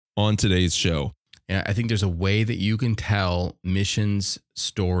on today's show. And I think there's a way that you can tell missions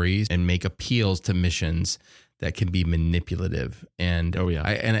stories and make appeals to missions that can be manipulative. And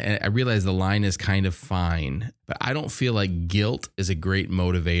I realize the line is kind of fine, but I don't feel like guilt is a great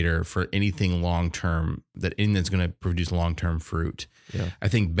motivator for anything long-term, anything that's going to produce long-term fruit. Yeah. I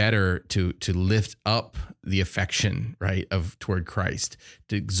think better to lift up the affection, right, toward Christ,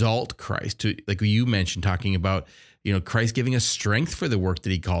 to exalt Christ, to, like you mentioned, talking about, Christ giving us strength for the work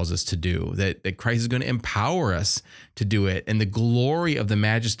that he calls us to do, that Christ is going to empower us to do it. And the glory of the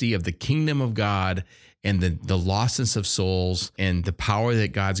majesty of the kingdom of God and the lostness of souls and the power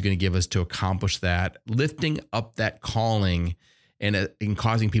that God's going to give us to accomplish that, lifting up that calling and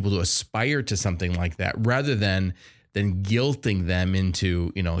causing people to aspire to something like that, rather than guilting them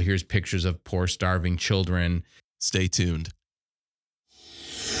into, here's pictures of poor, starving children. Stay tuned.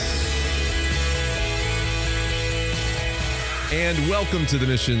 And welcome to the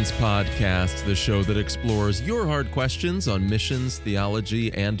Missions Podcast, the show that explores your hard questions on missions,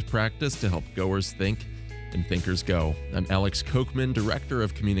 theology, and practice to help goers think and thinkers go. I'm Alex Kochman, Director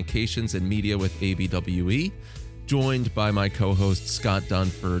of Communications and Media with ABWE, joined by my co-host Scott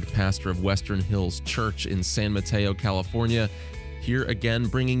Dunford, pastor of Western Hills Church in San Mateo, California, here again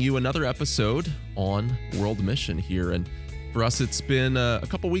bringing you another episode on World Mission here. And for us, it's been a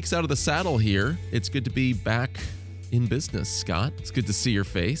couple weeks out of the saddle here. It's good to be back in business, Scott. It's good to see your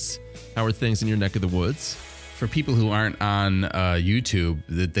face. How are things in your neck of the woods? For people who aren't on YouTube,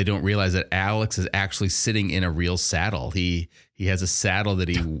 that they don't realize that Alex is actually sitting in a real saddle. He has a saddle that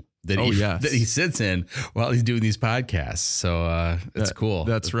he sits in while he's doing these podcasts. So it's cool.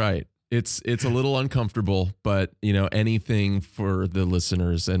 That's right. It's a little uncomfortable, but anything for the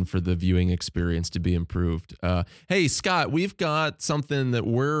listeners and for the viewing experience to be improved. Hey, Scott, we've got something that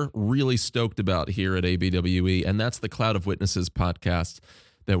we're really stoked about here at ABWE, and that's the Cloud of Witnesses podcast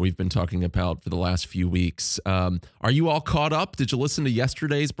that we've been talking about for the last few weeks. Are you all caught up? Did you listen to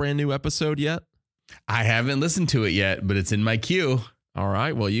yesterday's brand new episode yet? I haven't listened to it yet, but it's in my queue. All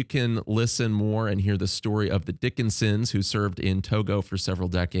right. Well, you can listen more and hear the story of the Dickinsons, who served in Togo for several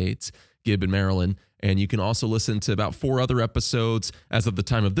decades, Gibb and Maryland. And you can also listen to about 4 other episodes as of the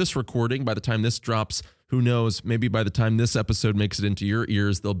time of this recording. By the time this drops, who knows, maybe by the time this episode makes it into your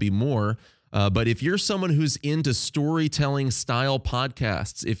ears, there'll be more. But if you're someone who's into storytelling style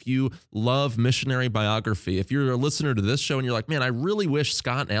podcasts, if you love missionary biography, if you're a listener to this show and you're like, man, I really wish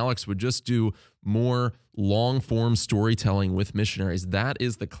Scott and Alex would just do more long form storytelling with missionaries, that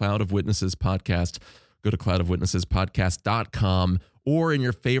is the Cloud of Witnesses podcast. Go to cloudofwitnessespodcast.com or in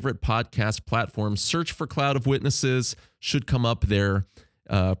your favorite podcast platform, search for Cloud of Witnesses, should come up there.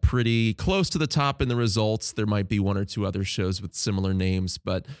 Pretty close to the top in the results. There might be 1 or 2 other shows with similar names,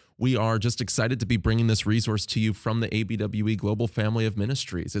 but we are just excited to be bringing this resource to you from the ABWE Global Family of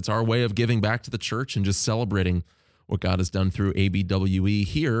Ministries. It's our way of giving back to the church and just celebrating what God has done through ABWE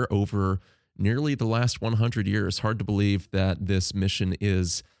here over nearly the last 100 years. Hard to believe that this mission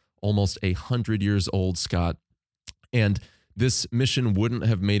is almost 100 years old, Scott. And this mission wouldn't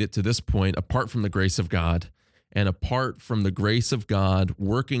have made it to this point apart from the grace of God. And apart from the grace of God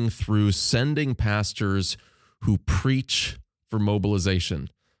working through sending pastors who preach for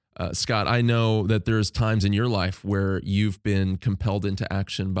mobilization. Scott, I know that there's times in your life where you've been compelled into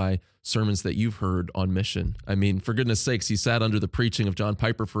action by sermons that you've heard on mission. I mean, for goodness sakes, you sat under the preaching of John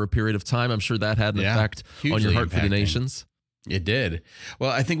Piper for a period of time. I'm sure that had an effect on your heart for the nations. It did. Well,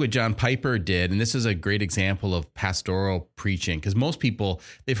 I think what John Piper did, and this is a great example of pastoral preaching, because most people,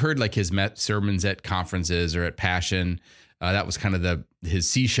 they've heard like his sermons at conferences or at Passion. That was kind of his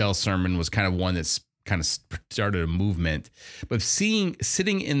seashell sermon was kind of one that's kind of started a movement. But sitting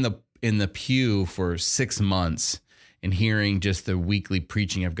in the pew for 6 months and hearing just the weekly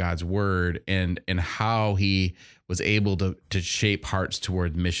preaching of God's word and how he was able to shape hearts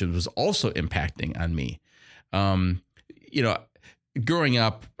toward missions was also impacting on me. Growing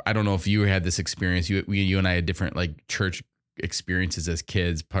up, I don't know if you had this experience. You and I had different like church experiences as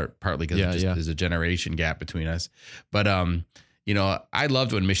kids, partly because there's a generation gap between us. But I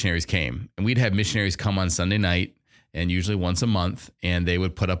loved when missionaries came, and we'd have missionaries come on Sunday night, and usually once a month, and they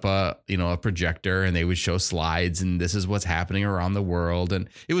would put up a projector, and they would show slides, and this is what's happening around the world, and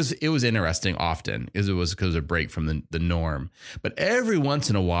it was interesting often, because it was a break from the norm. But every once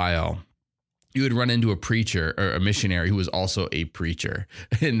in a while, you would run into a preacher or a missionary who was also a preacher.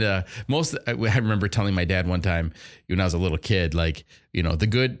 And I remember telling my dad one time when I was a little kid, like,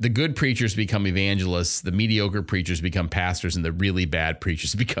 the good preachers become evangelists, the mediocre preachers become pastors, and the really bad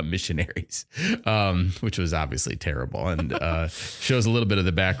preachers become missionaries, which was obviously terrible and shows a little bit of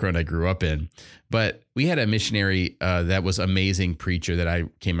the background I grew up in. But we had a missionary that was amazing preacher that I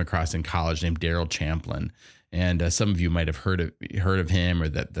came across in college named Daryl Champlin. And some of you might have heard of him, or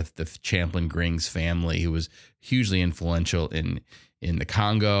that the Champlin Grings family, who was hugely influential in the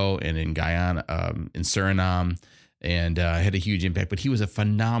Congo and in Guyana, in Suriname, and had a huge impact. But he was a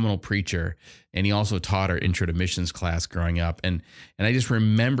phenomenal preacher, and he also taught our Intro to Missions class growing up. And I just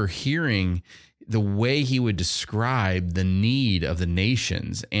remember hearing the way he would describe the need of the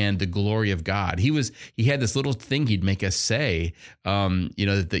nations and the glory of God. He had this little thing he'd make us say,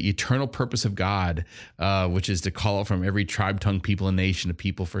 that the eternal purpose of God, which is to call from every tribe, tongue, people, and nation, a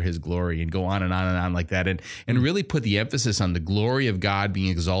people for his glory, and go on and on and on like that. And really put the emphasis on the glory of God being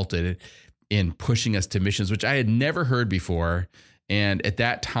exalted in pushing us to missions, which I had never heard before. And at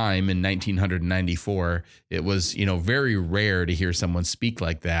that time in 1994, it was, very rare to hear someone speak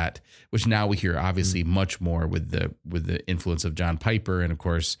like that, which now we hear obviously much more with the influence of John Piper and, of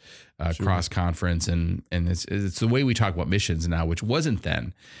course, Sure. Cross Conference. And it's the way we talk about missions now, which wasn't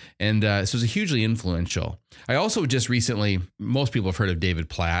then. And so it was hugely influential. I also just recently, most people have heard of David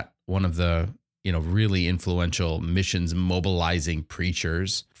Platt, one of the really influential missions mobilizing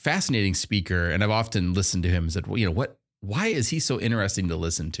preachers, fascinating speaker. And I've often listened to him and said, well, why is he so interesting to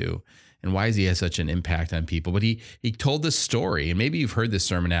listen to? And why does he have such an impact on people? But he told this story, and maybe you've heard this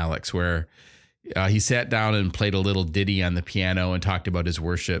sermon, Alex, where he sat down and played a little ditty on the piano and talked about his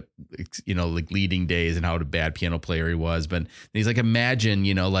worship, like leading days and how a bad piano player he was. But he's like, imagine,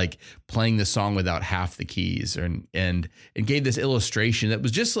 like playing the song without half the keys, and gave this illustration that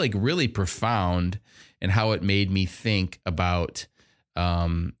was just like really profound, and how it made me think about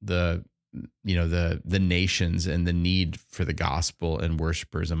the nations and the need for the gospel and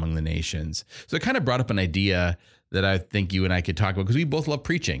worshipers among the nations. So it kind of brought up an idea that I think you and I could talk about, because we both love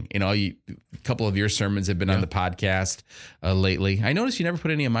preaching. A couple of your sermons have been on the podcast lately. I noticed you never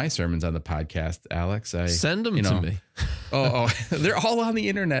put any of my sermons on the podcast, Alex. Send them to me. Oh, they're all on the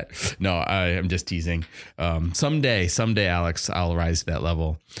internet. No, I'm just teasing. Someday, Alex, I'll rise to that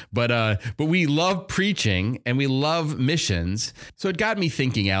level. But we love preaching and we love missions. So it got me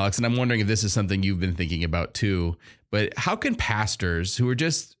thinking, Alex, and I'm wondering if this is something you've been thinking about too. But how can pastors who are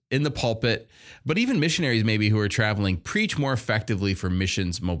just in the pulpit, but even missionaries maybe who are traveling, preach more effectively for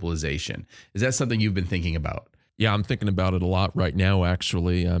missions mobilization? Is that something you've been thinking about? Yeah, I'm thinking about it a lot right now,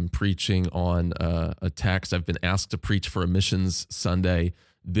 actually. I'm preaching on a text. I've been asked to preach for a missions Sunday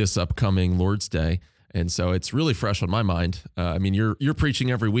this upcoming Lord's Day. And so it's really fresh on my mind. You're preaching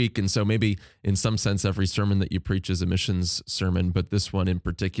every week. And so maybe in some sense, every sermon that you preach is a missions sermon. But this one in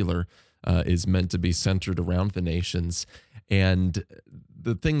particular is meant to be centered around the nations. And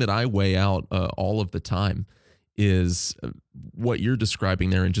the thing that I weigh out all of the time is what you're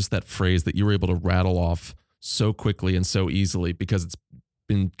describing there, and just that phrase that you were able to rattle off so quickly and so easily because it's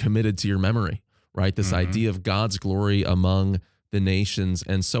been committed to your memory, right? This idea of God's glory among the nations.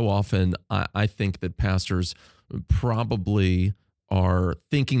 And so often I think that pastors probably are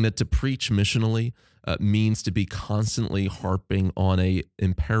thinking that to preach missionally means to be constantly harping on a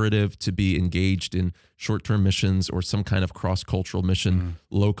imperative to be engaged in short-term missions or some kind of cross-cultural mission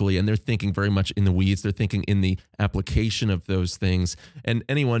locally. And they're thinking very much in the weeds. They're thinking in the application of those things. And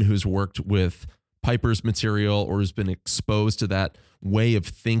anyone who's worked with Piper's material or has been exposed to that way of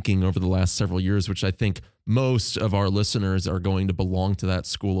thinking over the last several years, which I think most of our listeners are going to belong to that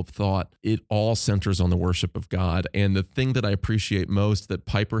school of thought, it all centers on the worship of God. And the thing that I appreciate most that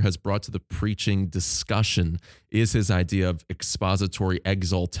Piper has brought to the preaching discussion is his idea of expository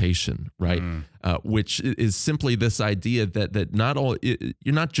exaltation, right? Which is simply this idea that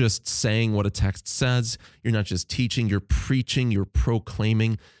you're not just saying what a text says, you're not just teaching, you're preaching, you're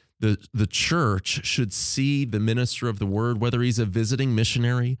proclaiming. The church should see the minister of the word, whether he's a visiting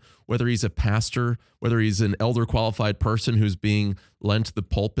missionary, whether he's a pastor, whether he's an elder qualified person who's being lent the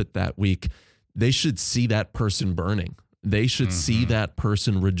pulpit that week, they should see that person burning. They should see that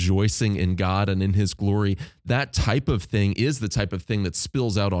person rejoicing in God and in his glory. That type of thing is the type of thing that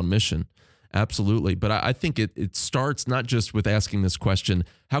spills out on mission. Absolutely. But I think it starts not just with asking this question,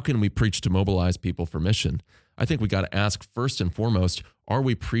 how can we preach to mobilize people for mission? I think we got to ask first and foremost, are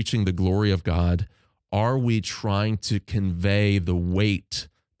we preaching the glory of God? Are we trying to convey the weight,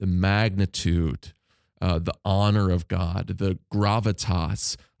 the magnitude, the honor of God, the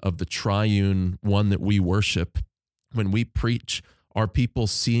gravitas of the triune one that we worship? When we preach, Are people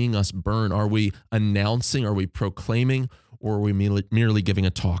seeing us burn? Are we announcing? Are we proclaiming? Or are we merely giving a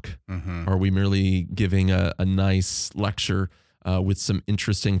talk? Mm-hmm. Are we merely giving a nice lecture with some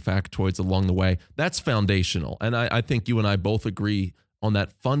interesting factoids along the way? That's foundational. And I think you and I both agree on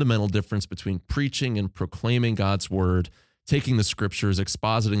that fundamental difference between preaching and proclaiming God's word, taking the scriptures,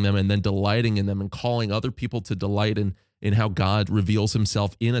 expositing them, and then delighting in them and calling other people to delight in how God reveals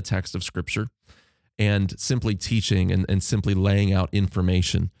himself in a text of scripture, and simply teaching and simply laying out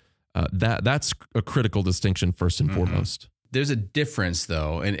information. That's a critical distinction first and foremost. There's a difference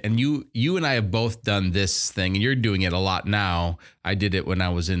though, and you and I have both done this thing, and you're doing it a lot now. I did it when I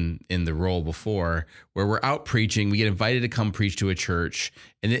was in the role before, where we're out preaching. We get invited to come preach to a church,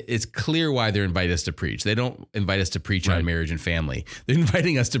 and it's clear why they're inviting us to preach. They don't invite us to preach on marriage and family. They're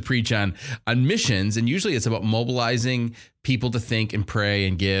inviting us to preach on missions, and usually it's about mobilizing people to think and pray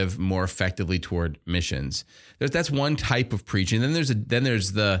and give more effectively toward missions. That's one type of preaching. Then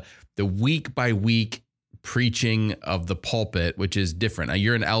there's the week by week preaching of the pulpit, which is different. Now,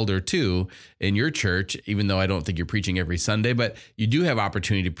 you're an elder too in your church, even though I don't think you're preaching every Sunday, but you do have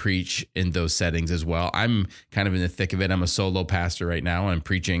opportunity to preach in those settings as well. I'm kind of in the thick of it. I'm a solo pastor right now, and I'm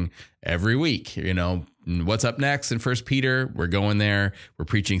preaching every week. What's up next in 1 Peter? We're going there. We're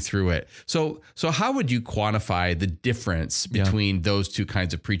preaching through it. So how would you quantify the difference between those two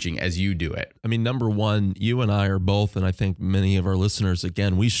kinds of preaching as you do it? I mean, number one, you and I are both, and I think many of our listeners,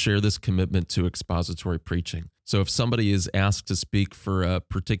 again, we share this commitment to expository preaching. So if somebody is asked to speak for a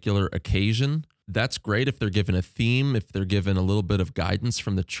particular occasion, that's great if they're given a theme, if they're given a little bit of guidance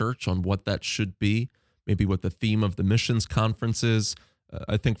from the church on what that should be, maybe what the theme of the missions conference is.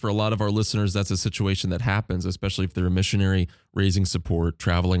 I think for a lot of our listeners, that's a situation that happens, especially if they're a missionary raising support,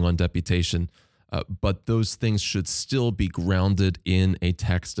 traveling on deputation. But those things should still be grounded in a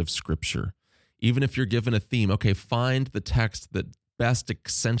text of Scripture. Even if you're given a theme, okay, find the text that best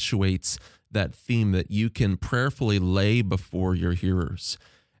accentuates that theme that you can prayerfully lay before your hearers.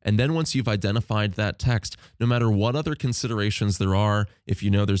 And then once you've identified that text, no matter what other considerations there are, if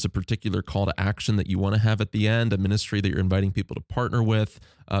you know there's a particular call to action that you want to have at the end, a ministry that you're inviting people to partner with,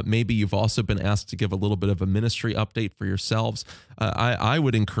 maybe you've also been asked to give a little bit of a ministry update for yourselves. I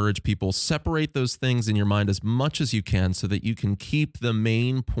would encourage people, separate those things in your mind as much as you can so that you can keep the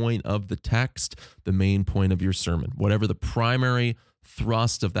main point of the text, the main point of your sermon. Whatever the primary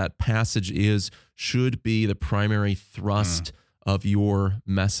thrust of that passage is, should be the primary thrust of your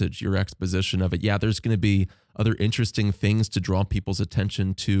message, your exposition of it. Yeah, there's going to be other interesting things to draw people's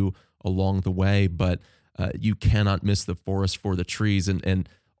attention to along the way, but you cannot miss the forest for the trees. And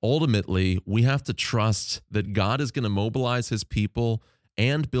ultimately, we have to trust that God is going to mobilize his people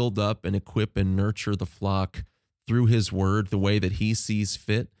and build up and equip and nurture the flock through his word the way that he sees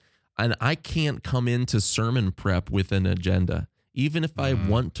fit. And I can't come into sermon prep with an agenda. Even if I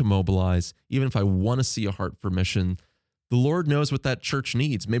want to mobilize, even if I want to see a heart for mission, the Lord knows what that church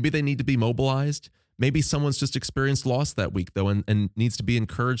needs. Maybe they need to be mobilized. Maybe someone's just experienced loss that week, though, and needs to be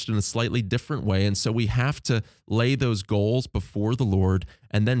encouraged in a slightly different way. And so we have to lay those goals before the Lord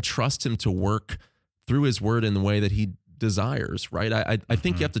and then trust him to work through his word in the way that he desires, right? I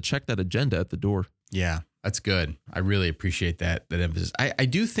think you have to check that agenda at the door. Yeah, that's good. I really appreciate that emphasis. I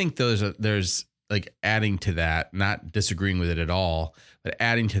do think there's like adding to that, not disagreeing with it at all, but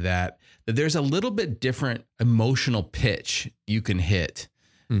adding to that there's a little bit different emotional pitch you can hit,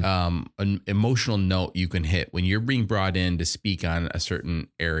 an emotional note you can hit when you're being brought in to speak on a certain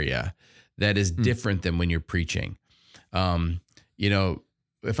area that is different than when you're preaching.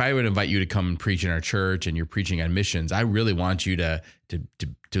 If I would invite you to come and preach in our church and you're preaching on missions, I really want you to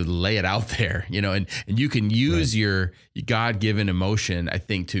lay it out there, and you can use your God-given emotion, I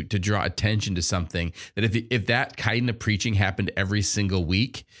think, to draw attention to something that if that kind of preaching happened every single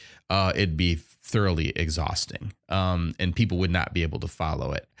week, it'd be thoroughly exhausting, and people would not be able to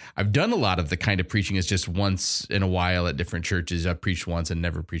follow it. I've done a lot of the kind of preaching is just once in a while at different churches. I've preached once and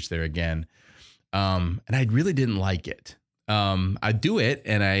never preached there again, and I really didn't like it. I do it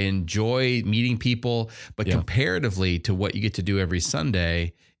and I enjoy meeting people, but comparatively to what you get to do every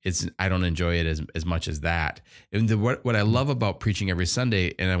Sunday, I don't enjoy it as much as that. And what I love about preaching every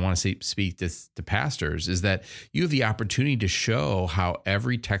Sunday, and I want to speak to pastors, is that you have the opportunity to show how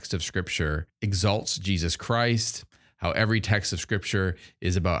every text of Scripture exalts Jesus Christ, how every text of Scripture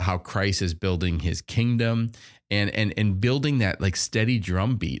is about how Christ is building his kingdom, and building that like steady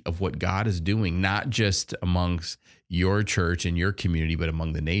drumbeat of what God is doing, not just amongst your church and your community, but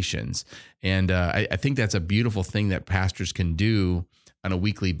among the nations. And I think that's a beautiful thing that pastors can do on a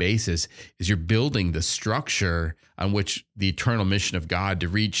weekly basis is you're building the structure on which the eternal mission of God to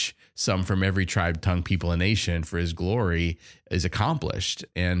reach some from every tribe, tongue, people, and nation for his glory is accomplished.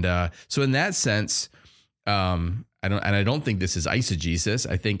 And so in that sense, I don't think this is eisegesis.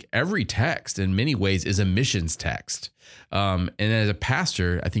 I think every text in many ways is a missions text. And as a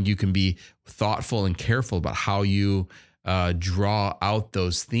pastor, I think you can be thoughtful and careful about how you draw out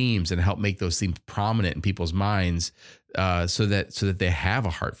those themes and help make those themes prominent in people's minds, so that they have a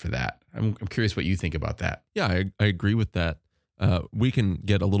heart for that. I'm curious what you think about that. Yeah, I agree with that. We can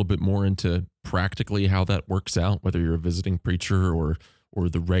get a little bit more into practically how that works out, whether you're a visiting preacher or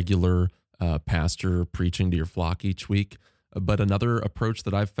the regular pastor preaching to your flock each week. But another approach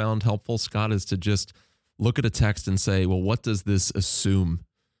that I've found helpful, Scott, is to just look at a text and say, well, what does this assume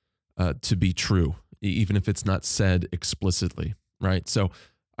to be true, even if it's not said explicitly, right? So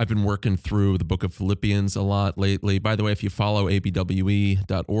I've been working through the book of Philippians a lot lately. By the way, if you follow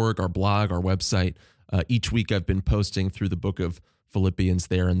abwe.org, our blog, our website, each week I've been posting through the book of Philippians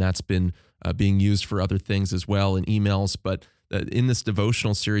there, and that's been being used for other things as well in emails. But in this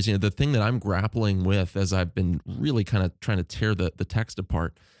devotional series, the thing that I'm grappling with as I've been really kind of trying to tear the text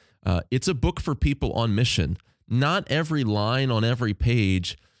apart, it's a book for people on mission. Not every line on every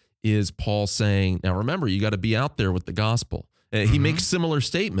page is Paul saying, now remember, you got to be out there with the gospel. He makes similar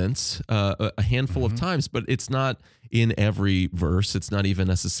statements a handful of times, but it's not in every verse. It's not even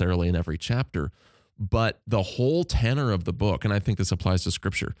necessarily in every chapter. But the whole tenor of the book, and I think this applies to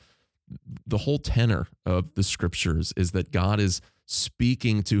Scripture, the whole tenor of the Scriptures is that God is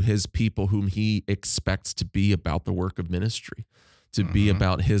speaking to his people whom he expects to be about the work of ministry, to be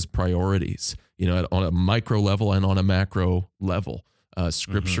about his priorities, on a micro level and on a macro level.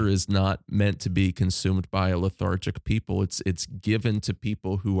 Scripture is not meant to be consumed by a lethargic people. It's given to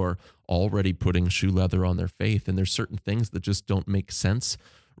people who are already putting shoe leather on their faith. And there's certain things that just don't make sense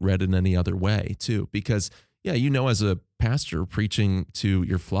read in any other way too. Because as a pastor preaching to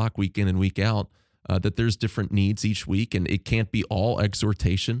your flock week in and week out, that there's different needs each week, and it can't be all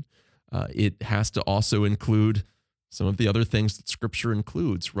exhortation. It has to also include some of the other things that Scripture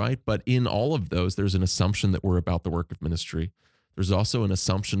includes, right? But in all of those, there's an assumption that we're about the work of ministry. There's also an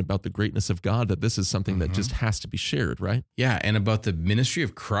assumption about the greatness of God, that this is something that just has to be shared, right? Yeah, and about the ministry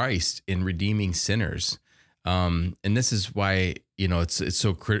of Christ in redeeming sinners. And this is why, it's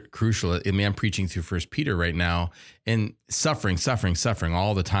so crucial. I mean, I'm preaching through 1 Peter right now, and suffering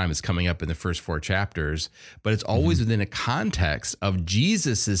all the time is coming up in the first 4 chapters, but it's always within a context of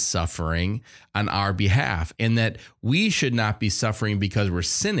Jesus's suffering on our behalf, and that we should not be suffering because we're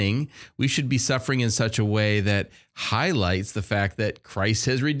sinning. We should be suffering in such a way that highlights the fact that Christ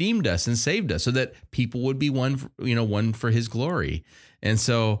has redeemed us and saved us, so that people would be one for his glory. And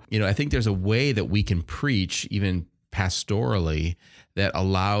so, I think there's a way that we can preach, even pastorally, that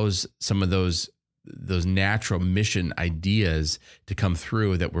allows some of those natural mission ideas to come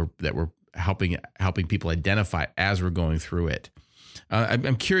through, that we're helping people identify as we're going through it.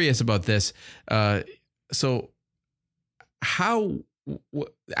 I'm curious about this. So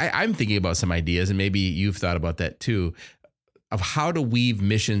I'm thinking about some ideas, and maybe you've thought about that too, of how to weave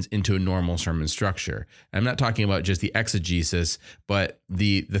missions into a normal sermon structure. I'm not talking about just the exegesis, but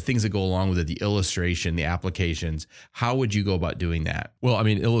the things that go along with it, the illustration, the applications. How would you go about doing that? Well,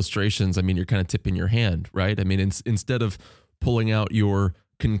 illustrations, you're kind of tipping your hand, right? Instead of pulling out your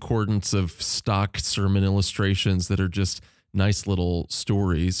concordance of stock sermon illustrations that are just nice little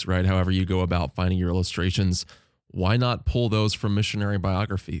stories, right? However you go about finding your illustrations, why not pull those from missionary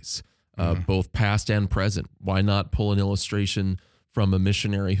biographies? Both past and present. Why not pull an illustration from a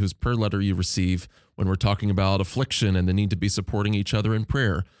missionary whose prayer letter you receive when we're talking about affliction and the need to be supporting each other in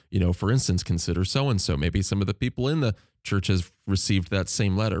prayer? For instance, consider so-and-so. Maybe some of the people in the church has received that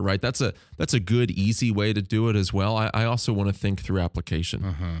same letter, right? That's a good, easy way to do it as well. I also want to think through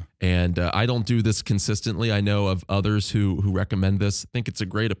application. And I don't do this consistently. I know of others who recommend this. I think it's a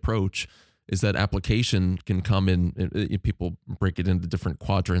great approach, is that application can come in, people break it into different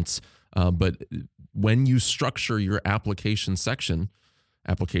quadrants. But when you structure your application section,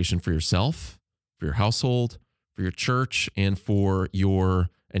 application for yourself, for your household, for your church, and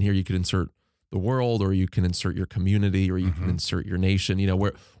and here you could insert the world, or you can insert your community, or you can insert your nation,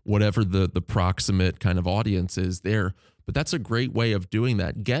 whatever the proximate kind of audience is there. But that's a great way of doing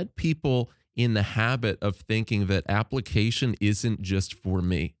that. Get people in the habit of thinking that application isn't just for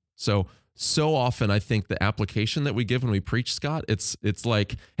me. So often I think the application that we give when we preach, Scott, it's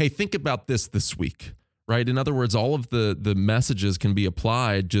like, hey, think about this week, right? In other words, all of the messages can be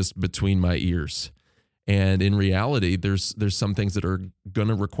applied just between my ears. And in reality, there's some things that are going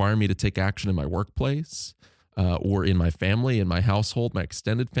to require me to take action in my workplace. or in my family, in my household, my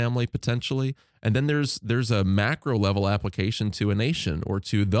extended family potentially. And then there's a macro level application to a nation or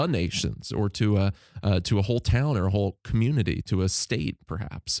to the nations or to a whole town or a whole community, to a state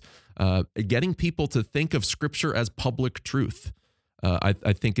perhaps. Getting people to think of Scripture as public truth,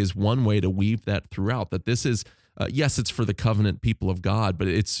 I think is one way to weave that throughout. That this is yes, it's for the covenant people of God, but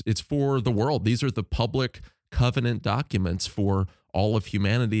it's for the world. These are the public covenant documents for all of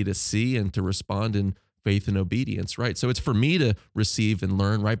humanity to see and to respond in faith and obedience, right? So it's for me to receive and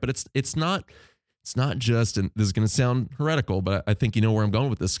learn, right? But it's not just, and this is going to sound heretical, but I think you know where I'm going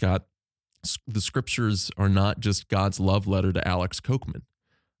with this, Scott. The Scriptures are not just God's love letter to Alex Kochman.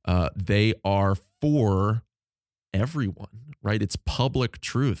 They are for everyone, right? It's public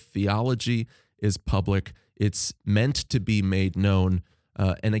truth. Theology is public. It's meant to be made known.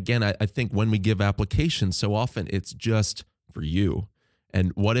 And again, I think when we give application, so often it's just for you.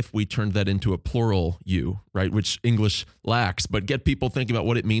 And what if we turned that into a plural you, right? Which English lacks, but get people thinking about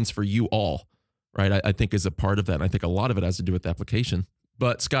what it means for you all, right? I think is a part of that. And I think a lot of it has to do with application.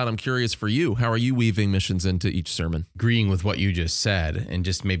 But Scott, I'm curious for you, how are you weaving missions into each sermon? Agreeing with what you just said and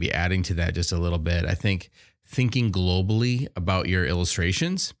just maybe adding to that just a little bit, I think thinking globally about your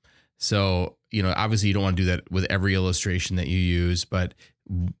illustrations. So, obviously you don't want to do that with every illustration that you use, but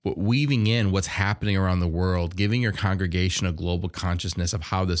weaving in what's happening around the world, giving your congregation a global consciousness of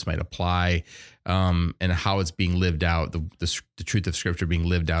how this might apply, and how it's being lived out, the truth of Scripture being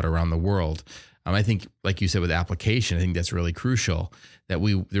lived out around the world. I think, like you said, with application, I think that's really crucial, that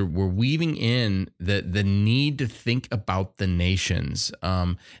we're weaving in the need to think about the nations,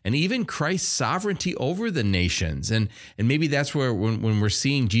 and even Christ's sovereignty over the nations. And maybe that's where when we're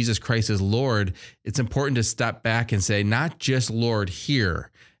seeing Jesus Christ as Lord, it's important to step back and say, not just Lord here,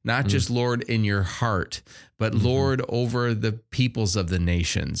 not just Lord in your heart, but Lord over the peoples of the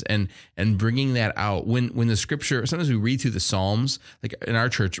nations, and bringing that out. When the Scripture, sometimes we read through the Psalms, like in our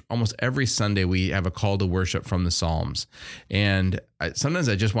church, almost every Sunday we have a call to worship from the Psalms. And sometimes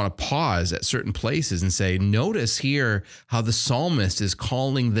I just want to pause at certain places and say, notice here how the psalmist is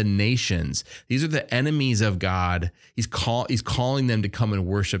calling the nations. These are the enemies of God. He's calling them to come and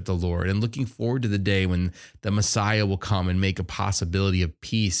worship the Lord, and looking forward to the day when the Messiah will come and make a possibility of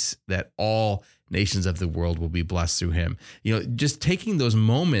peace, that all nations of the world will be blessed through him. Just taking those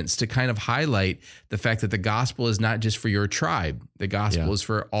moments to kind of highlight the fact that the gospel is not just for your tribe. The gospel is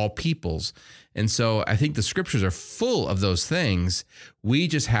for all peoples. And so I think the Scriptures are full of those things. We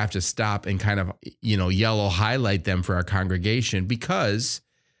just have to stop and kind of, yellow highlight them for our congregation, because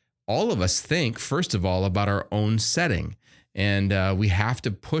all of us think, first of all, about our own setting. And we have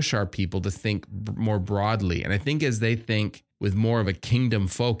to push our people to think more broadly. And I think as they think with more of a kingdom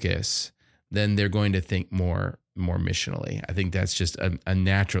focus, then they're going to think more missionally. I think that's just a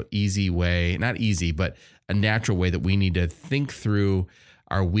natural, easy way, not easy, but a natural way that we need to think through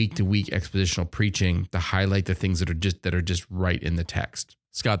our week-to-week expositional preaching to highlight the things that are just right in the text.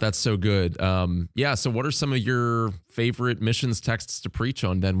 Scott, that's so good. So what are some of your favorite missions texts to preach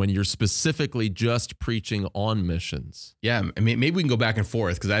on then when you're specifically just preaching on missions? Yeah, I mean, maybe we can go back and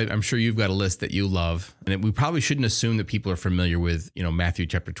forth, because I'm sure you've got a list that you love. And we probably shouldn't assume that people are familiar with, Matthew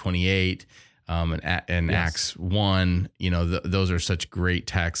chapter 28 and Acts 1. Those are such great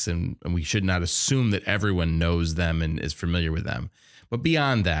texts, and we should not assume that everyone knows them and is familiar with them. But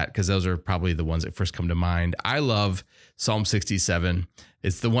beyond that, because those are probably the ones that first come to mind, I love Psalm 67.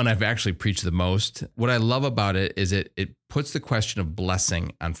 It's the one I've actually preached the most. What I love about it is it puts the question of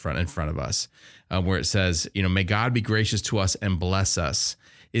blessing in front of us, where it says, may God be gracious to us and bless us,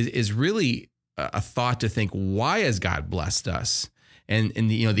 is really a thought to think, why has God blessed us? And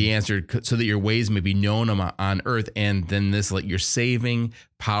the answer, so that your ways may be known on earth, and then this, like, your saving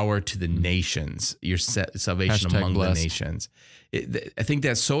power to the nations, your salvation among the nations. I think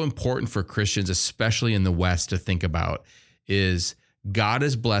that's so important for Christians, especially in the West, to think about, is God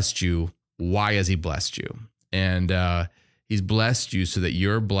has blessed you. Why has he blessed you? And he's blessed you so that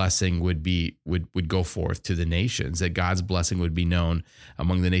your blessing would go forth to the nations, that God's blessing would be known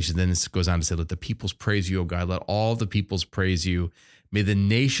among the nations. Then this goes on to say, let the peoples praise you, O God. Let all the peoples praise you. May the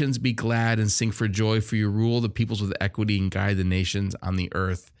nations be glad and sing for joy, for you rule the peoples with equity and guide the nations on the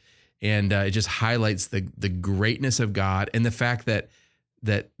earth. And it just highlights the greatness of God, and the fact that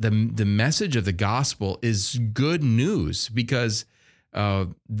the message of the gospel is good news, because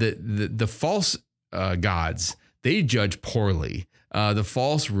the false gods, they judge poorly. The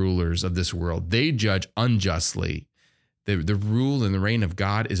false rulers of this world, they judge unjustly. The rule and the reign of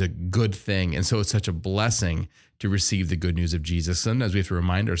God is a good thing, and so it's such a blessing to receive the good news of Jesus. Sometimes we have to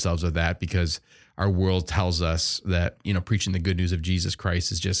remind ourselves of that because our world tells us that, preaching the good news of Jesus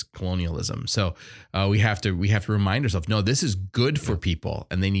Christ is just colonialism. So we have to remind ourselves, no, this is good for people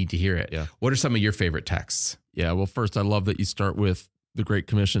and they need to hear it. Yeah. What are some of your favorite texts? Yeah, well, first, I love that you start with the Great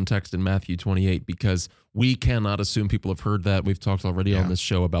Commission text in Matthew 28, because we cannot assume people have heard that. We've talked already on this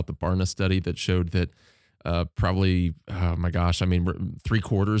show about the Barna study that showed that probably, oh my gosh, I mean,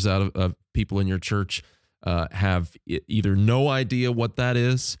 3/4 out of people in your church have either no idea what that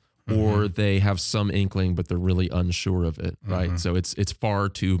is, or they have some inkling, but they're really unsure of it, right? So it's far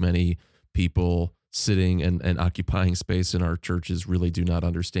too many people sitting and occupying space in our churches really do not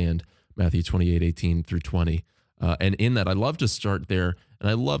understand Matthew 28:18 through 20. And in that, I love to start there, and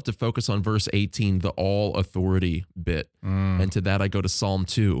I love to focus on verse 18, the all authority bit. And to that, I go to Psalm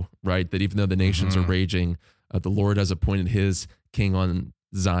 2, right? That even though the nations are raging, the Lord has appointed his king on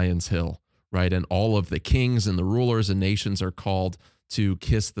Zion's hill, right? And all of the kings and the rulers and nations are called to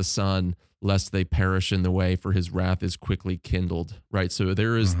kiss the Son, lest they perish in the way, for his wrath is quickly kindled, right? So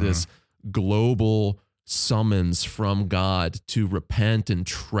there is this global summons from God to repent and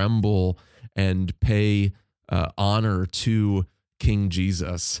tremble and pay honor to King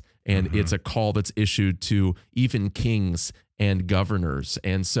Jesus. And it's a call that's issued to even kings and governors.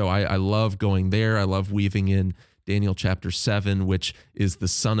 And so I love going there. I love weaving in Daniel chapter 7, which is the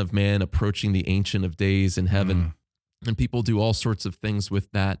Son of Man approaching the Ancient of Days in heaven. And people do all sorts of things with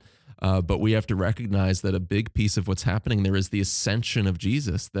that. But we have to recognize that a big piece of what's happening there is the ascension of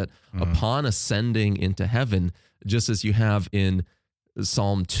Jesus, that upon ascending into heaven, just as you have in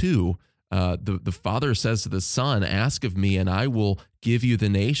Psalm 2, the Father says to the Son, ask of me and I will give you the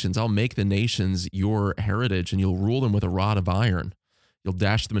nations. I'll make the nations your heritage and you'll rule them with a rod of iron. You'll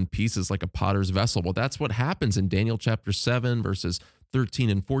dash them in pieces like a potter's vessel. Well, that's what happens in Daniel chapter 7, verses 13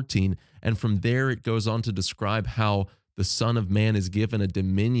 and 14. And from there, it goes on to describe how the Son of Man is given a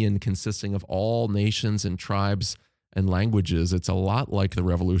dominion consisting of all nations and tribes and languages. It's a lot like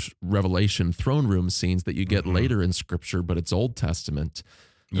the Revelation throne room scenes that you get later in Scripture, but it's Old Testament.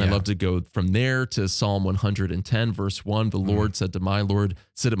 And I love to go from there to Psalm 110, verse 1. The Lord said to my Lord,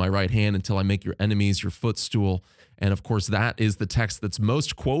 sit at my right hand until I make your enemies your footstool. And of course, that is the text that's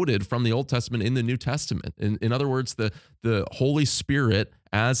most quoted from the Old Testament in the New Testament. In other words, the Holy Spirit,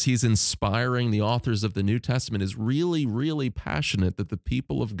 as he's inspiring the authors of the New Testament, is really, really passionate that the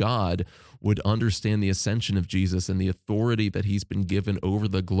people of God would understand the ascension of Jesus and the authority that he's been given over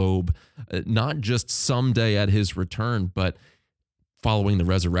the globe, not just someday at his return, but following the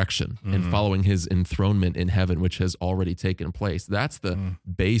resurrection and following his enthronement in heaven, which has already taken place. That's the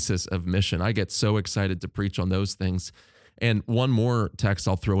basis of mission. I get so excited to preach on those things. And one more text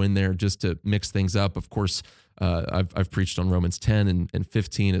I'll throw in there just to mix things up. Of course, I've preached on Romans 10 and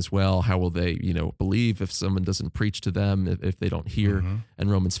 15 as well. How will they, believe if someone doesn't preach to them, if they don't hear? And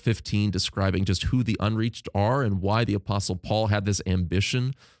Romans 15 describing just who the unreached are and why the Apostle Paul had this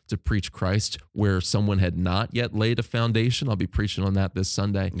ambition to preach Christ where someone had not yet laid a foundation. I'll be preaching on that this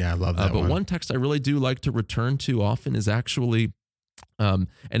Sunday. Yeah, I love that But one text I really do like to return to often is actually, and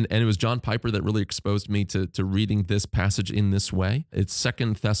it was John Piper that really exposed me to reading this passage in this way. It's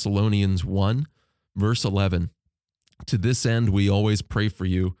 2 Thessalonians 1, verse 11. To this end, we always pray for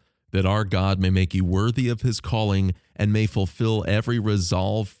you, that our God may make you worthy of his calling and may fulfill every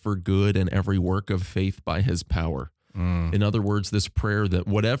resolve for good and every work of faith by his power. In other words, this prayer that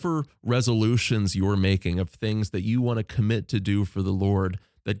whatever resolutions you're making of things that you want to commit to do for the Lord,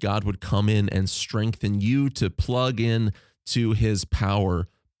 that God would come in and strengthen you to plug in to his power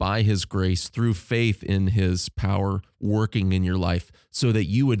by his grace through faith in his power working in your life, so that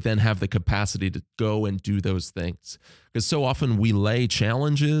you would then have the capacity to go and do those things. Because so often we lay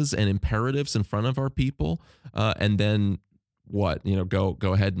challenges and imperatives in front of our people, and then what? Go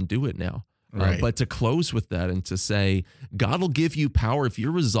ahead and do it now. Right. But to close with that and to say, God will give you power if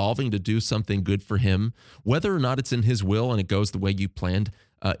you're resolving to do something good for him, whether or not it's in his will and it goes the way you planned.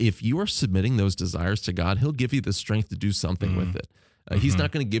 If you are submitting those desires to God, he'll give you the strength to do something with it. He's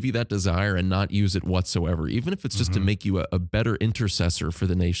not going to give you that desire and not use it whatsoever, even if it's just to make you a better intercessor for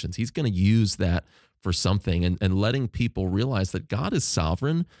the nations. He's going to use that for something, and letting people realize that God is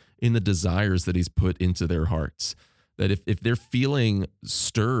sovereign in the desires that he's put into their hearts. That if they're feeling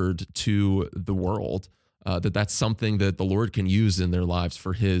stirred to the world, that's something that the Lord can use in their lives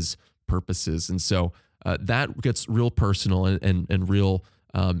for his purposes. And so that gets real personal and real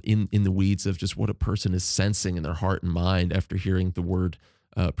in the weeds of just what a person is sensing in their heart and mind after hearing the word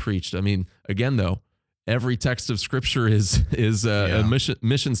preached. I mean, again, though, every text of Scripture is a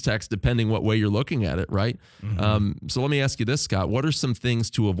missions text, depending what way you're looking at it, right? So let me ask you this, Scott. What are some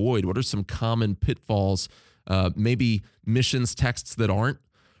things to avoid? What are some common pitfalls maybe missions texts that aren't,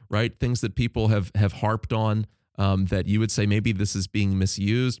 right? Things that people have harped on, that you would say maybe this is being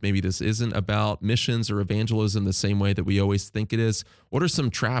misused. Maybe this isn't about missions or evangelism the same way that we always think it is. What are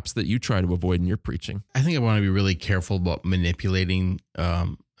some traps that you try to avoid in your preaching? I think I want to be really careful about manipulating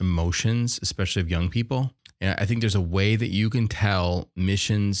emotions, especially of young people. And I think there's a way that you can tell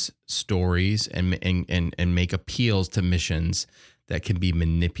missions stories and make appeals to missions that can be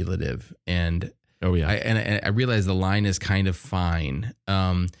manipulative. And Oh yeah, I realize the line is kind of fine,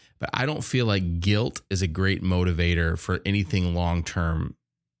 but I don't feel like guilt is a great motivator for anything long term.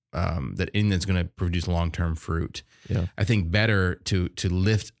 Anything that's going to produce long term fruit. Yeah. I think better to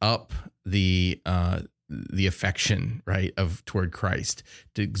lift up the affection, right, of toward Christ,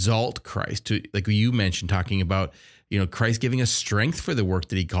 to exalt Christ, to, like you mentioned, talking about, Christ giving us strength for the work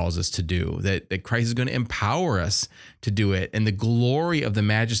that he calls us to do, that Christ is going to empower us to do it, and the glory of the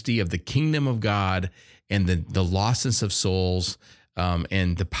majesty of the kingdom of God and the lostness of souls,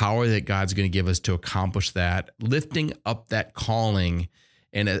 and the power that God's going to give us to accomplish that, lifting up that calling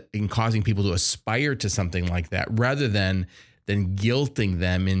and causing people to aspire to something like that, rather than guilting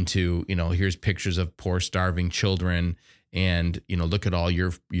them into, here's pictures of poor starving children and, look at all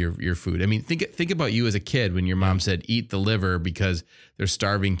your food. I mean, think about you as a kid when your mom said, eat the liver because there's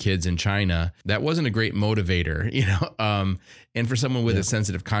starving kids in China. That wasn't a great motivator, and for someone with a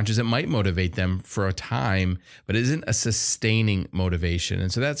sensitive conscience, it might motivate them for a time, but it isn't a sustaining motivation.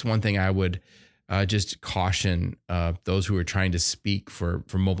 And so that's one thing I would just caution those who are trying to speak for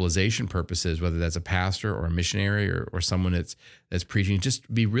mobilization purposes, whether that's a pastor or a missionary or someone that's preaching.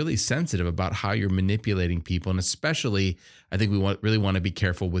 Just be really sensitive about how you're manipulating people, and especially, I think we really want to be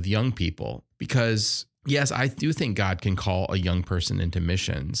careful with young people, because yes, I do think God can call a young person into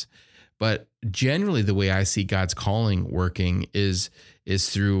missions, but generally, the way I see God's calling working is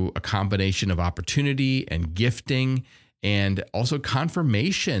through a combination of opportunity and gifting, and also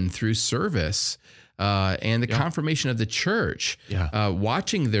confirmation through service, and the confirmation of the church,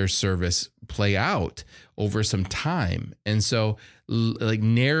 watching their service play out over some time. And so like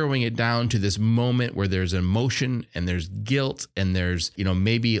narrowing it down to this moment where there's emotion and there's guilt and there's,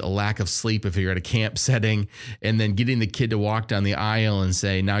 maybe a lack of sleep if you're at a camp setting, and then getting the kid to walk down the aisle and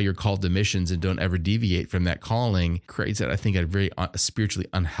say, now you're called to missions and don't ever deviate from that calling, creates that, I think, a very spiritually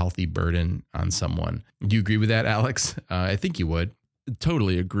unhealthy burden on someone. Do you agree with that, Alex? I think you would.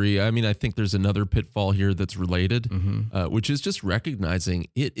 Totally agree. I mean, I think there's another pitfall here that's related, which is just recognizing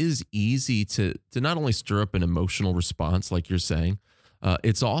it is easy to not only stir up an emotional response, like you're saying,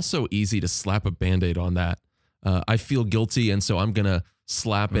 it's also easy to slap a Band-Aid on that. I feel guilty, and so I'm going to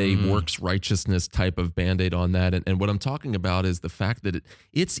slap a works righteousness type of Band-Aid on that. And what I'm talking about is the fact that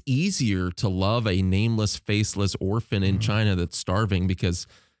it's easier to love a nameless, faceless orphan in China that's starving because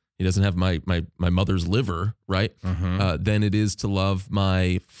he doesn't have my mother's liver, right? Than it is to love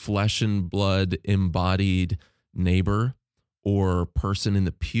my flesh and blood embodied neighbor or person in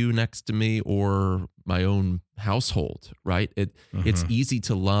the pew next to me or my own household, right? It's easy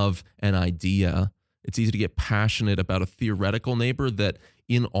to love an idea. It's easy to get passionate about a theoretical neighbor that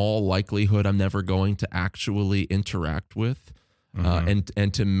in all likelihood I'm never going to actually interact with,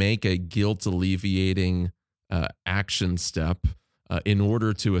 and to make a guilt alleviating action step in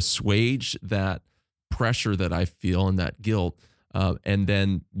order to assuage that pressure that I feel and that guilt. And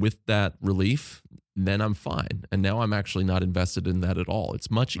then with that relief, then I'm fine. And now I'm actually not invested in that at all. It's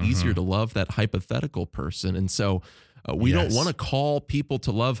much easier to love that hypothetical person. And so we don't want to call people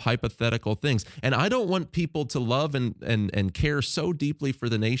to love hypothetical things. And I don't want people to love and care so deeply for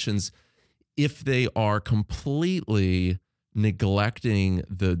the nations if they are completely neglecting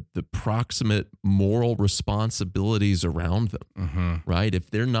the proximate moral responsibilities around them, right? If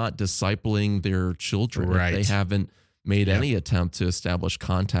they're not discipling their children, if they haven't made any attempt to establish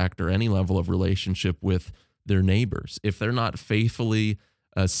contact or any level of relationship with their neighbors, if they're not faithfully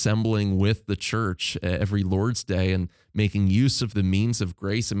assembling with the church every Lord's Day and making use of the means of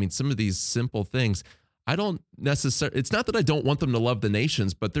grace. I mean, some of these simple things, I don't necessarily, it's not that I don't want them to love the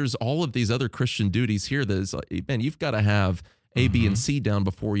nations, but there's all of these other Christian duties here that is, man, you've got to have A, B, and C down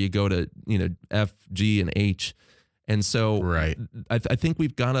before you go to, F, G, and H. And so I think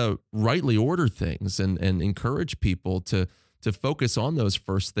we've got to rightly order things and encourage people to focus on those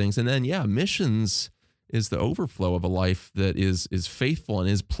first things. And then, missions is the overflow of a life that is faithful and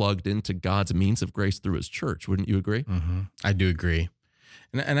is plugged into God's means of grace through his church. Wouldn't you agree? I do agree.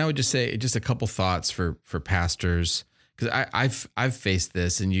 And I would just say just a couple thoughts for pastors, because I've faced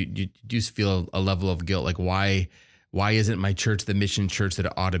this, and you do feel a level of guilt, like why isn't my church the mission church that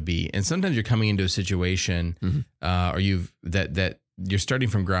it ought to be? And sometimes you're coming into a situation, or that you're starting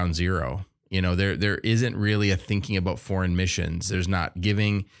from ground zero, There isn't really a thinking about foreign missions. There's not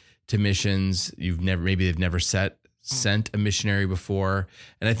giving to missions. Maybe they've never sent a missionary before.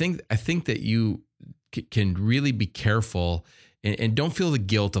 And I think that you can really be careful and don't feel the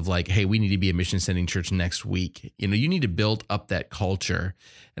guilt of like, hey, we need to be a mission sending church next week. You need to build up that culture.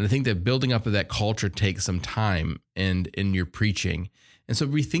 And I think that building up of that culture takes some time and in your preaching. And so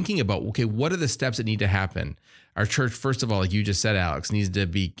rethinking about, okay, what are the steps that need to happen? Our church, first of all, like you just said, Alex, needs to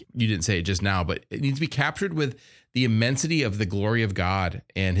be, you didn't say it just now, but it needs to be captured with the immensity of the glory of God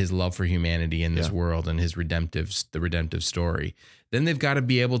and his love for humanity in this world and the redemptive story. Then they've got to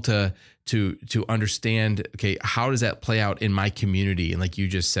be able to understand, okay, how does that play out in my community? And like you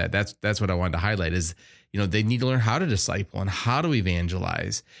just said, that's what I wanted to highlight is, they need to learn how to disciple and how to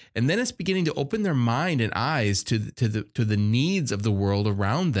evangelize. And then it's beginning to open their mind and eyes to the needs of the world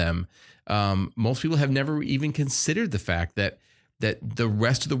around them. Most people have never even considered the fact that the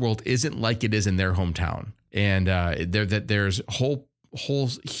rest of the world isn't like it is in their hometown. And that there's whole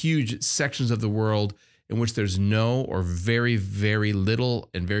huge sections of the world in which there's no or very, very little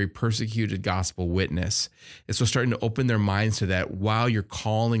and very persecuted gospel witness. And so starting to open their minds to that while you're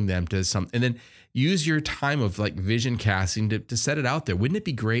calling them to something. And then use your time of like vision casting to set it out there. Wouldn't it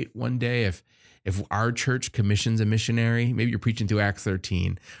be great one day if our church commissions a missionary? Maybe you're preaching through Acts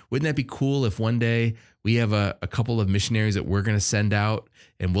 13. Wouldn't that be cool if one day we have a couple of missionaries that we're going to send out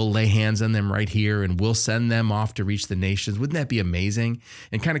and we'll lay hands on them right here and we'll send them off to reach the nations? Wouldn't that be amazing?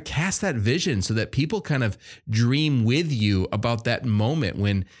 And kind of cast that vision so that people kind of dream with you about that moment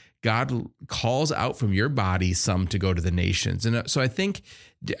when God calls out from your body some to go to the nations. And so I think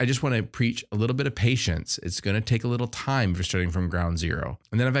I just want to preach a little bit of patience. It's going to take a little time for starting from ground zero.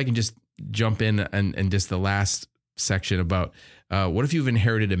 And then if I can just jump in and just the last section about what if you've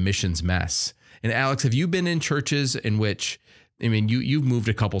inherited a missions mess? And Alex, have you been in churches in which, you've moved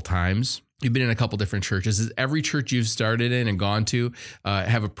a couple times. You've been in a couple different churches. Does every church you've started in and gone to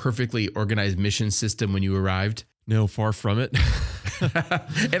have a perfectly organized mission system when you arrived? No, far from it.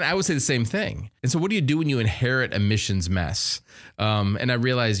 And I would say the same thing. And so what do you do when you inherit a missions mess? And I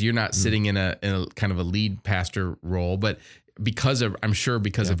realize you're not sitting in a kind of a lead pastor role, but I'm sure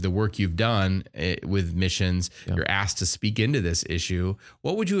because of the work you've done with missions, you're asked to speak into this issue.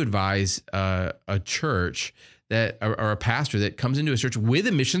 What would you advise a church that or a pastor that comes into a church with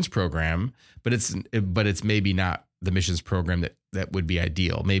a missions program, but it's maybe not the missions program that would be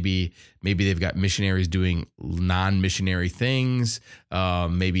ideal? Maybe they've got missionaries doing non-missionary things.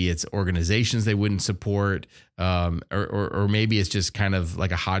 Maybe it's organizations they wouldn't support, or maybe it's just kind of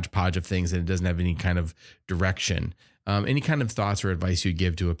like a hodgepodge of things and it doesn't have any kind of direction. Any kind of thoughts or advice you'd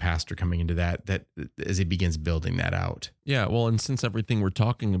give to a pastor coming into that as he begins building that out? Yeah, well, and since everything we're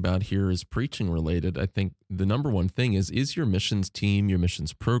talking about here is preaching related, I think the number one thing is your missions team, your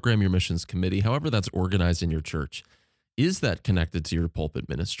missions program, your missions committee, however that's organized in your church, is that connected to your pulpit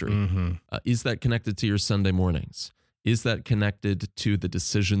ministry? Mm-hmm. Is that connected to your Sunday mornings? Is that connected to the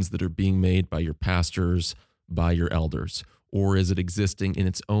decisions that are being made by your pastors, by your elders? Or is it existing in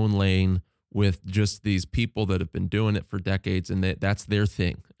its own lane with just these people that have been doing it for decades and that's their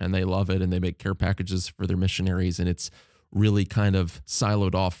thing and they love it and they make care packages for their missionaries and it's really kind of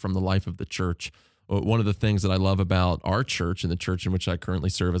siloed off from the life of the church? One of the things that I love about our church and the church in which I currently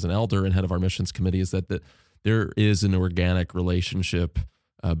serve as an elder and head of our missions committee is that there is an organic relationship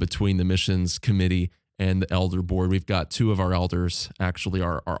between the missions committee and the elder board. We've got two of our elders actually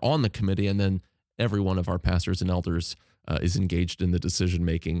are on the committee, and then every one of our pastors and elders is engaged in the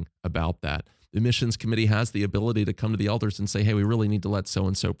decision-making about that. The missions committee has the ability to come to the elders and say, hey, we really need to let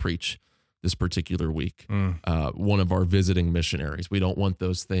so-and-so preach this particular week. One of our visiting missionaries. We don't want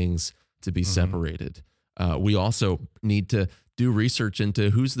those things to be separated. We also need to do research into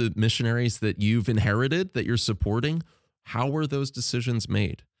who's the missionaries that you've inherited, that you're supporting. How were those decisions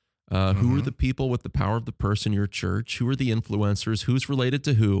made? Who are the people with the power of the purse in your church? Who are the influencers? Who's related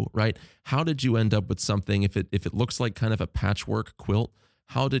to who, right? How did you end up with something? If it looks like kind of a patchwork quilt,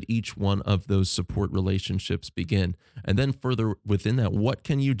 how did each one of those support relationships begin? And then further within that, what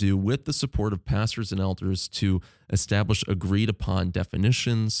can you do with the support of pastors and elders to establish agreed upon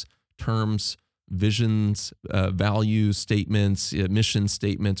definitions, terms, visions, value statements, mission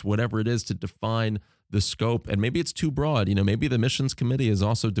statements, whatever it is to define the scope? And maybe it's too broad. Maybe the missions committee is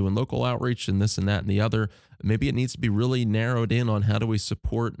also doing local outreach and this and that and the other. Maybe it needs to be really narrowed in on how do we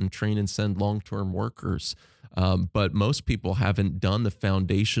support and train and send long-term workers. But most people haven't done the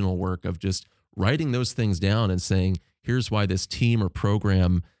foundational work of just writing those things down and saying, here's why this team or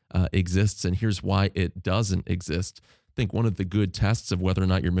program exists and here's why it doesn't exist. I think one of the good tests of whether or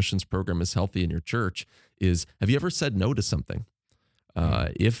not your missions program is healthy in your church is, have you ever said no to something?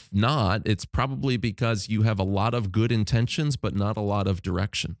 If not, it's probably because you have a lot of good intentions, but not a lot of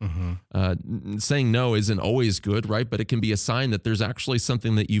direction. Saying no isn't always good, right? But it can be a sign that there's actually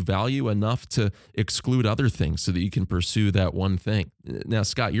something that you value enough to exclude other things so that you can pursue that one thing. Now,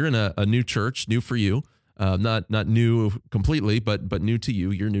 Scott, you're in a new church, new for you. Not new completely, but new to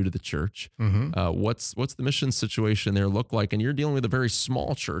you. You're new to the church. What's the mission situation there look like? And you're dealing with a very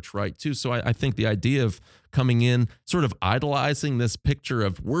small church, right? Too. So I think the idea of coming in, sort of idolizing this picture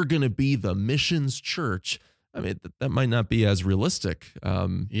of we're going to be the missions church. I mean, that might not be as realistic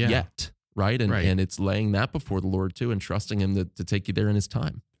yet, right? And it's laying that before the Lord too, and trusting Him to take you there in His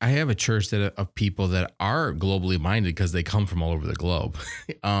time. I have a church of people that are globally minded because they come from all over the globe.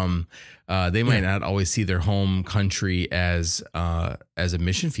 They might not always see their home country as a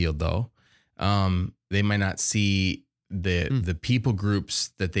mission field, though. They might not see the people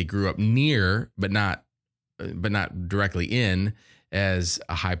groups that they grew up near, but not directly in, as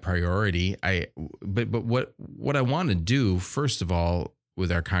a high priority. But what I want to do, first of all,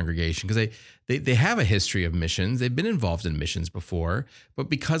 with our congregation, because they have a history of missions. They've been involved in missions before, but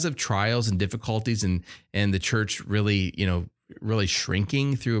because of trials and difficulties and the church really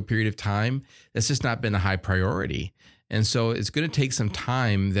shrinking through a period of time, that's just not been a high priority. And so it's going to take some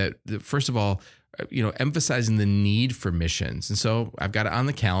time that first of all, emphasizing the need for missions. And so I've got it on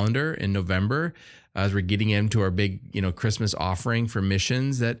the calendar in November as we're getting into our big, Christmas offering for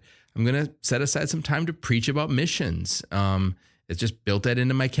missions, that I'm going to set aside some time to preach about missions. It's just built that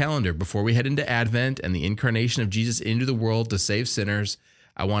into my calendar. Before we head into Advent and the incarnation of Jesus into the world to save sinners,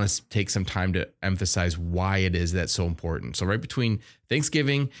 I want to take some time to emphasize why it is that's so important. So right between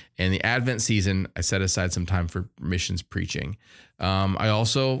Thanksgiving and the Advent season, I set aside some time for missions preaching. I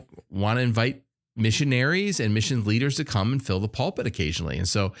also want to invite missionaries and mission leaders to come and fill the pulpit occasionally. And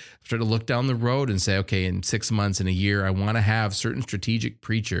so I start to look down the road and say, okay, in 6 months, in a year, I want to have certain strategic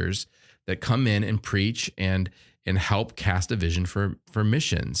preachers that come in and preach and help cast a vision for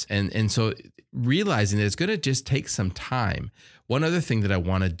missions. And so realizing that it's going to just take some time. One other thing that I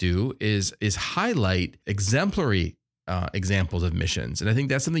want to do is highlight exemplary examples of missions. And I think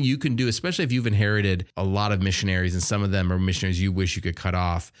that's something you can do, especially if you've inherited a lot of missionaries and some of them are missionaries you wish you could cut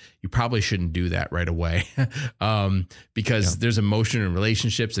off. You probably shouldn't do that right away because there's emotion and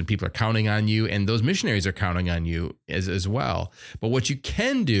relationships and people are counting on you, and those missionaries are counting on you as well. But what you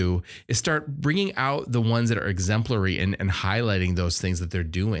can do is start bringing out the ones that are exemplary and highlighting those things that they're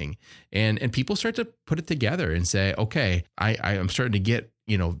doing. And people start to put it together and say, okay, I'm starting to get,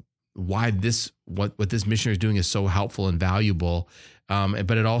 why what this missionary is doing is so helpful and valuable.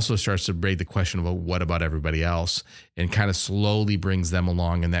 But it also starts to raise the question of what about everybody else, and kind of slowly brings them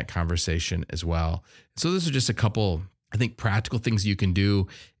along in that conversation as well. So those are just a couple, I think, practical things you can do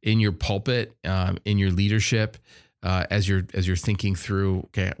in your pulpit, in your leadership, as you're thinking through,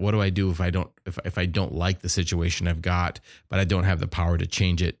 okay, what do I do if I don't like the situation I've got, but I don't have the power to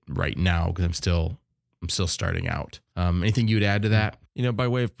change it right now because I'm still starting out. Anything you'd add to that? By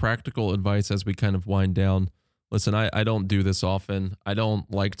way of practical advice as we kind of wind down, listen, I don't do this often. I don't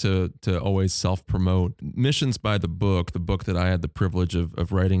like to always self-promote. Missions by the book that I had the privilege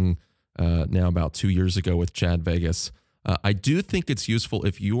of writing now about 2 years ago with Chad Vegas. I do think it's useful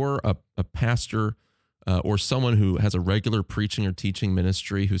if you're a pastor or someone who has a regular preaching or teaching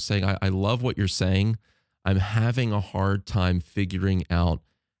ministry who's saying, I love what you're saying. I'm having a hard time figuring out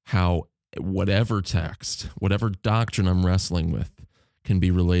how whatever text, whatever doctrine I'm wrestling with can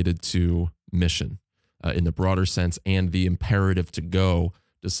be related to mission in the broader sense, and the imperative to go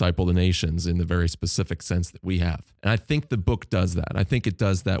disciple the nations in the very specific sense that we have. And I think the book does that. I think it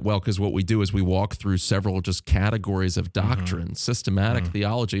does that well, because what we do is we walk through several just categories of doctrine, systematic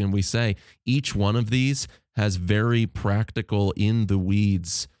theology, and we say each one of these has very practical, in the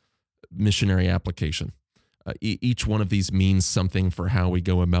weeds missionary application. Each one of these means something for how we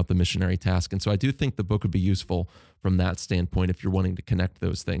go about the missionary task. And so I do think the book would be useful from that standpoint if you're wanting to connect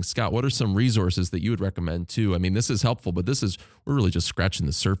those things. Scott, what are some resources that you would recommend too? I mean, this is helpful, but we're really just scratching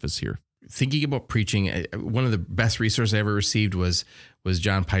the surface here. Thinking about preaching, one of the best resources I ever received was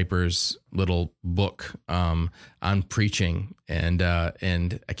John Piper's little book on preaching, and I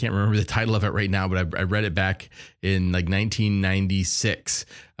can't remember the title of it right now, but I read it back in like 1996.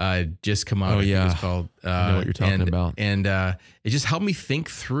 Just come out. Oh yeah, it's called. I know what you're talking about, and it just helped me think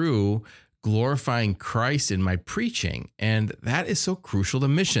through glorifying Christ in my preaching, and that is so crucial to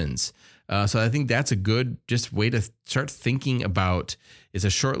missions. So I think that's a good just way to start thinking about. It's a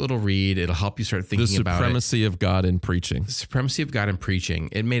short little read. It'll help you start thinking about the supremacy of God in preaching. The supremacy of God in preaching.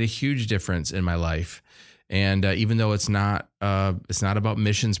 It made a huge difference in my life. And even though it's not about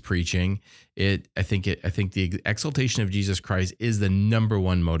missions preaching, I think the exaltation of Jesus Christ is the number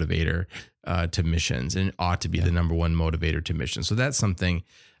one motivator to missions, and ought to be the number one motivator to missions. So that's something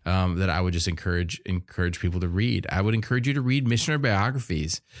that I would just encourage people to read. I would encourage you to read missionary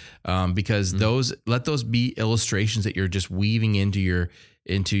biographies, because let those be illustrations that you're just weaving into your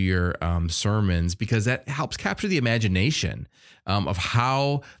sermons, because that helps capture the imagination of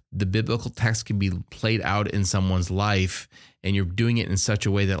how the biblical text can be played out in someone's life, and you're doing it in such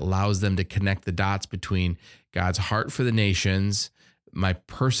a way that allows them to connect the dots between God's heart for the nations, my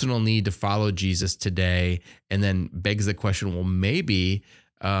personal need to follow Jesus today, and then begs the question, well, maybe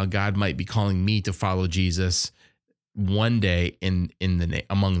God might be calling me to follow Jesus one day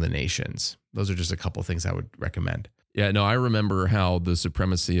among the nations. Those are just a couple of things I would recommend. Yeah, no, I remember how the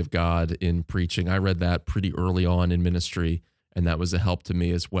supremacy of God in preaching, I read that pretty early on in ministry, and that was a help to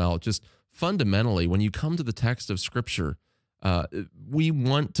me as well. Just fundamentally, when you come to the text of Scripture, we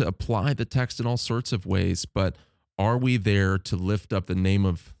want to apply the text in all sorts of ways, but are we there to lift up the name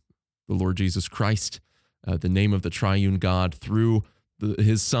of the Lord Jesus Christ, the name of the triune God through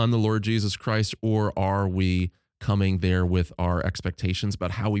his Son, the Lord Jesus Christ, or are we coming there with our expectations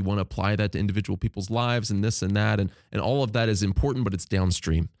about how we want to apply that to individual people's lives and this and that, and all of that is important, but it's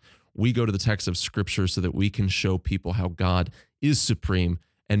downstream. We go to the text of Scripture so that we can show people how God is supreme,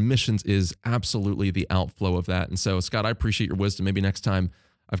 and missions is absolutely the outflow of that. And so, Scott, I appreciate your wisdom. Maybe next time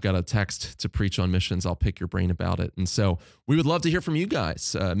I've got a text to preach on missions, I'll pick your brain about it. And so we would love to hear from you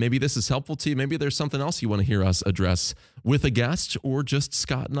guys. Maybe this is helpful to you. Maybe there's something else you want to hear us address with a guest, or just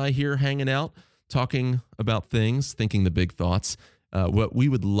Scott and I here hanging out, talking about things, thinking the big thoughts. What we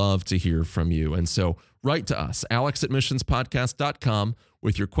would love to hear from you. And so write to us, alex@missionspodcast.com,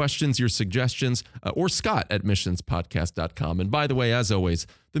 with your questions, your suggestions, or scott@missionspodcast.com. And by the way, as always,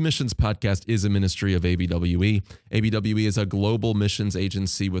 the Missions Podcast is a ministry of ABWE. ABWE is a global missions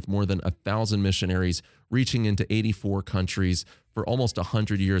agency with more than 1,000 missionaries reaching into 84 countries for almost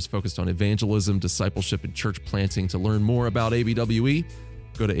 100 years, focused on evangelism, discipleship, and church planting. To learn more about ABWE,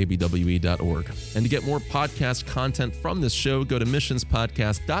 go to abwe.org. And to get more podcast content from this show, go to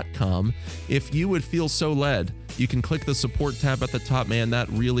missionspodcast.com. If you would feel so led, you can click the support tab at the top, man. That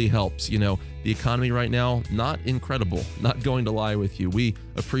really helps. You know, the economy right now, not incredible, not going to lie with you. We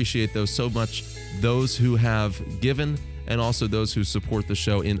appreciate those so much, those who have given, and also those who support the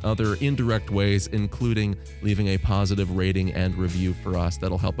show in other indirect ways, including leaving a positive rating and review for us.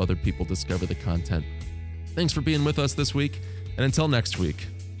 That'll help other people discover the content. Thanks for being with us this week. And until next week,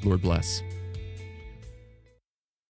 Lord bless.